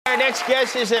next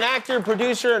guest is an actor,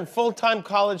 producer, and full-time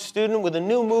college student with a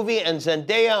new movie and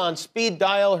Zendaya on speed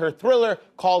dial. Her thriller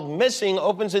called Missing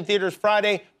opens in theaters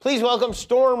Friday. Please welcome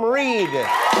Storm Reid.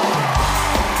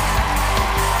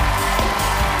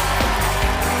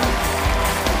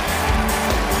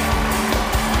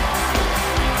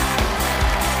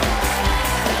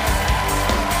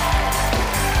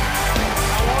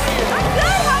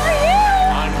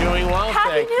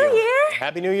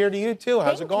 Happy New Year to you too.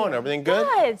 How's it going? Everything good?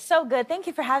 Good, so good. Thank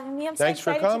you for having me. I'm so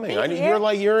excited for coming. to be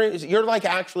here. You're like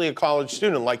actually a college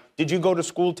student. Like, did you go to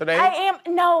school today? I am.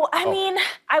 No, I mean,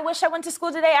 I wish I went to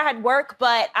school today. I had work,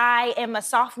 but I am a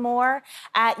sophomore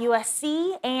at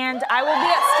USC, and I will be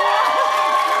at school.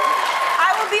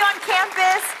 I will be on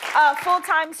campus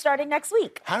full-time starting next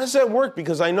week. How does that work?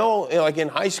 Because I know, like in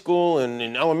high school and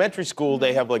in elementary school,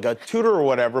 they have like a tutor or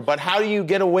whatever, but how do you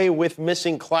get away with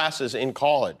missing classes in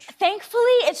college? Thankfully,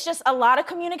 it's just a lot of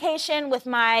communication with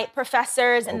my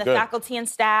professors and the faculty and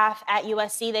staff at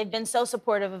USC. They've been so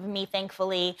supportive of me,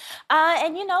 thankfully.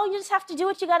 And you know, you just have to do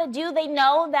what you gotta do. They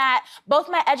know that both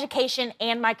my education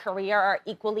and my career are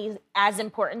equally as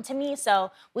important to me,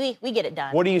 so we get it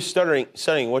done. What are you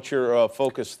studying? What's your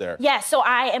focus there? Yeah, so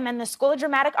I am in the School of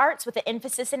Dramatic Arts with an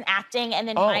emphasis in acting and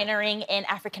then minoring in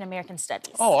African American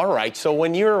studies. Oh, all right. So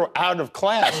when you're out of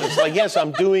class, it's like, yes,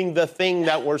 I'm doing the thing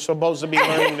that we're supposed to be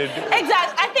learning to do.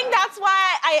 Exactly. I think that's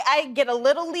why I get a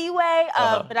little leeway,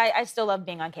 but I still love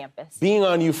being on campus. Being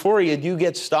on Euphoria, do you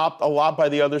get stopped a lot by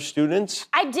the other students?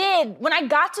 I did. When I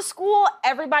got to school,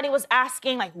 everybody was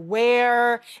asking, like,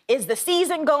 where is the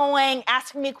season going?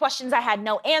 Asking me questions I had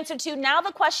no answer to. Now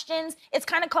the questions, it's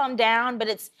kind of calmed down, but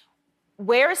it's,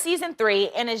 where is season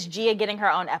 3 and is Gia getting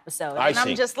her own episode? And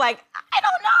I'm just like, I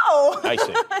don't know. I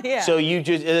see. Yeah. So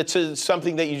it's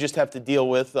something that you just have to deal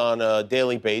with on a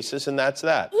daily basis, and that's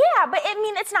that. Yeah, but I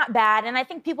mean, it's not bad. And I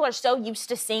think people are so used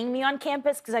to seeing me on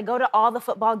campus because I go to all the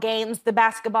football games, the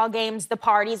basketball games, the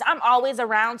parties. I'm always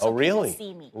around, so people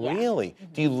see me. Yeah. Really?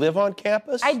 Do you live on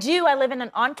campus? I do. I live in an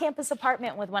on-campus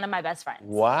apartment with one of my best friends.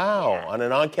 Wow, yeah. On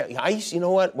an on-campus. You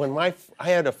know what? When I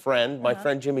had a friend, my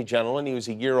friend Jimmy Gentleman, he was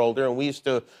a year older, and we used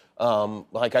to,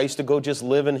 I used to go just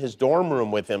live in his dorm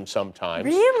room with him sometimes.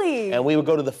 Really? And we would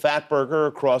go to the Fat Burger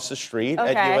across the street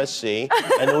at USC,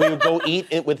 and then we would go eat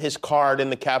it with his card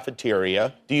in the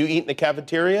cafeteria. Do you eat in the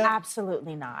cafeteria?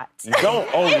 Absolutely not. You don't?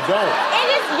 Oh, you don't? It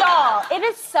is, y'all. It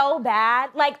is so bad.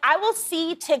 Like, I will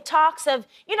see TikToks of,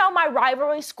 you know, my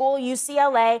rivalry school,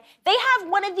 UCLA. They have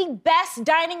one of the best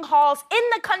dining halls in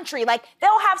the country. Like,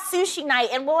 they'll have sushi night,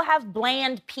 and we'll have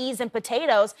bland peas and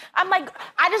potatoes. I'm like,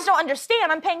 I just don't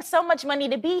understand. I'm paying so much money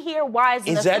to be here. Why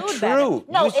isn't the food better? True?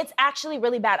 No, it's actually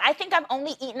really bad. I think I've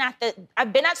only eaten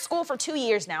I've been at school for 2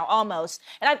 years now, almost,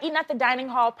 and I've eaten at the dining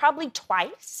hall probably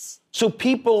twice. So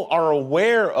people are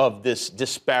aware of this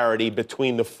disparity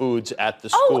between the foods at the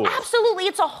schools? Oh, absolutely.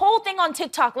 It's a whole thing on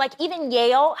TikTok. Like, even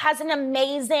Yale has an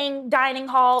amazing dining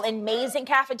hall, amazing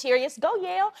cafeterias. Go,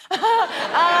 Yale.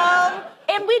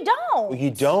 And we don't.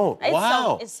 You don't?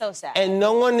 Wow. It's so sad. And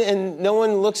no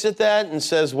one looks at that and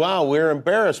says, wow, we're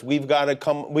embarrassed. We've got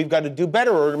to do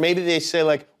better. Or maybe they say,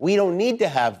 like, we don't need to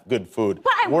have good food.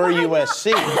 We're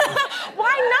USC.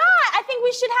 Why not? I think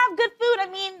we should have good food. I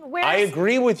mean, I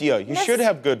agree with you. You should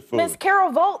have good food. Miss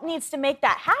Carol Volt needs to make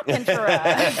that happen for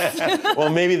us. Well,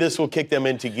 maybe this will kick them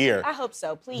into gear. I hope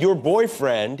so, please. Your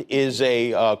boyfriend is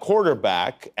a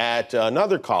quarterback at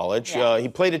another college. Yeah. He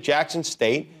played at Jackson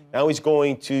State. Now he's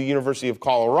going to University of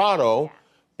Colorado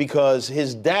because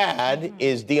his dad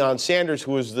is Deion Sanders,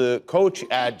 who was the coach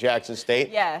at Jackson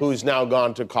State, who's now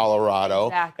gone to Colorado.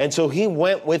 Exactly. And so he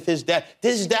went with his dad. Did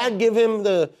his dad give him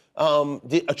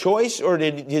a choice, or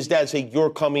did his dad say, you're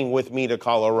coming with me to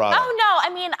Colorado? Oh, no. I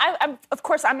mean, of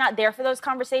course, I'm not there for those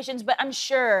conversations, but I'm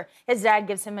sure his dad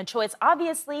gives him a choice.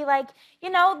 Obviously, like, you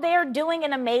know, they're doing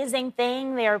an amazing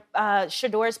thing.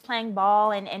 Shedeur's playing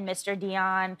ball, and Mr.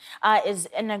 Deion is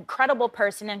an incredible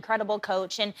person, incredible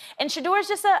coach. And Shedeur's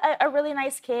just a really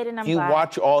nice kid, and I'm glad. Do you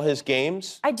watch all his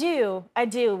games? I do.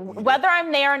 Whether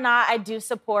I'm there or not, I do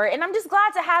support. And I'm just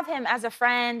glad to have him as a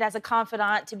friend, as a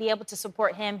confidant, to be able to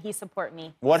support him. He support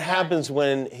me. What happens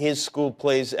when his school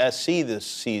plays SC this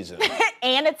season?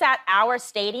 And it's at our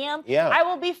stadium. Yeah. I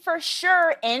will be for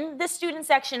sure in the student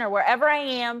section or wherever I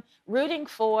am rooting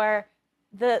for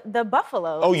the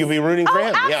Buffaloes. Oh, you'll be rooting for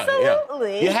him?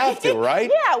 Absolutely. Yeah. You have to,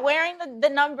 right? Yeah, wearing the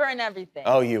number and everything.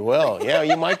 Oh, you will. Yeah,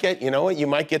 you might get, you know what? You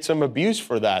might get some abuse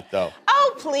for that, though.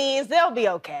 Oh, please. They'll be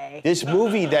okay. This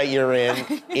movie that you're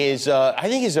in is, I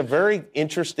think, is a very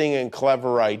interesting and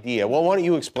clever idea. Well, why don't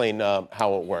you explain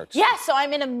how it works? Yeah, so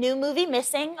I'm in a new movie,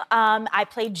 Missing. I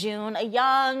play June, a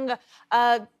young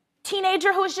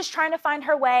teenager who is just trying to find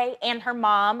her way, and her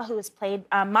mom, who is played,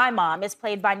 my mom, is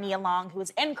played by Nia Long, who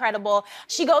is incredible.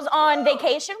 She goes on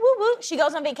vacation, woo woo. She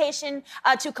goes on vacation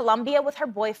to Colombia with her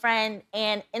boyfriend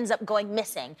and ends up going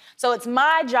missing. So it's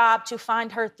my job to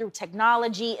find her through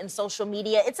technology and social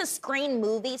media. It's a screen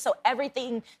movie, so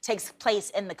everything takes place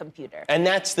in the computer. And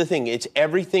that's the thing. It's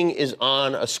everything is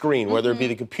on a screen, whether it be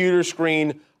the computer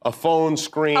screen, a phone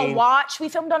screen. A watch. We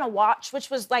filmed on a watch,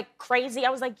 which was like crazy. I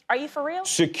was like, are you for real?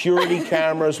 Security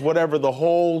cameras, whatever. The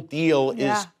whole deal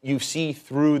is you see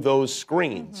through those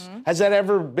screens. Has that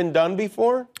ever been done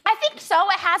before? I think so.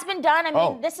 It has been done. I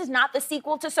mean, this is not the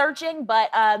sequel to Searching, but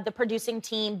the producing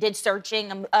team did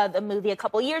Searching, the movie, a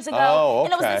couple years ago. Oh, okay.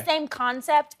 And it was the same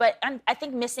concept, but I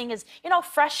think Missing is, you know,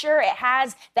 fresher. It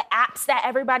has the apps that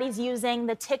everybody's using,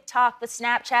 the TikTok, the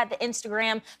Snapchat, the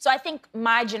Instagram. So I think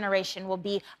my generation will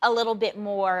be a little bit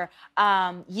more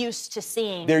used to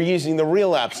seeing. They're using the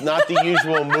real apps, not the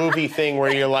usual movie thing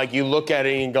where you're like, you look at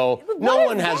it and go, no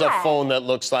one has a phone that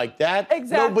looks like that.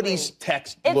 Exactly. Nobody's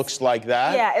text looks like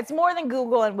that. Yeah, it's more than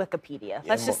Google and Wikipedia.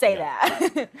 Let's just say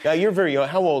that. Now, you're very young.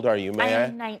 How old are you, may I?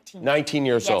 I'm 19. 19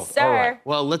 years old. Yes, sir. All right.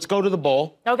 Well, let's go to the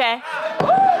bowl. Okay. Ooh,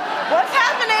 what's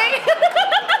happening?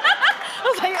 I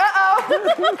was like,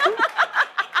 uh-oh.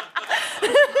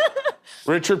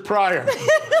 Richard Pryor.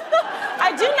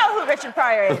 I do know who Richard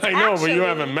Pryor is. I know, but you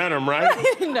haven't met him,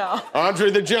 right? No. Andre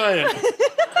the Giant.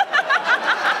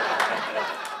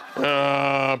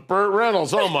 Burt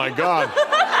Reynolds, oh my God.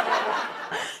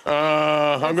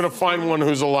 I'm gonna find one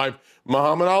who's alive.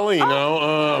 Muhammad Ali, no?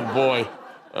 Oh,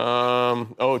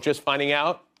 boy. Just finding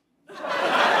out?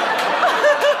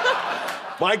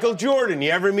 Michael Jordan, you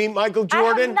ever meet Michael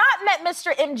Jordan? I have not met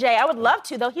Mr. MJ. I would love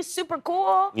to, though. He's super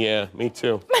cool. Yeah, me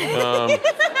too.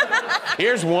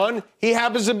 Here's one. He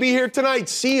happens to be here tonight.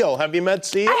 Seal. Have you met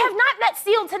Seal? I have not met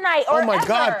Seal tonight or Oh my ever.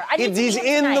 God. He's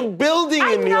in the building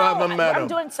and you haven't met him. I'm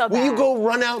doing so bad. Will you go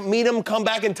run out, meet him, come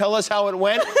back and tell us how it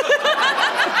went?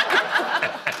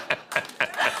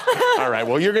 All right,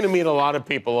 well, you're going to meet a lot of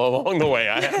people along the way.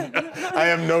 I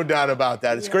have no doubt about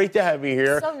that. It's great to have you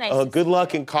here. So nice. Good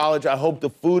luck in college. I hope the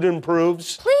food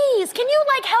improves. Please, can you,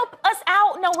 like, help us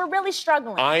out? No, we're really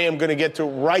struggling. I am going to get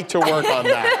right to work on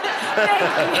that.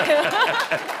 Thank you.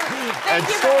 And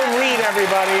Storm Reid,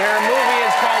 everybody. Her movie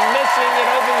is called Missing. It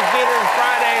opens theaters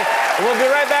Friday. And we'll be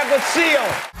right back with Seal.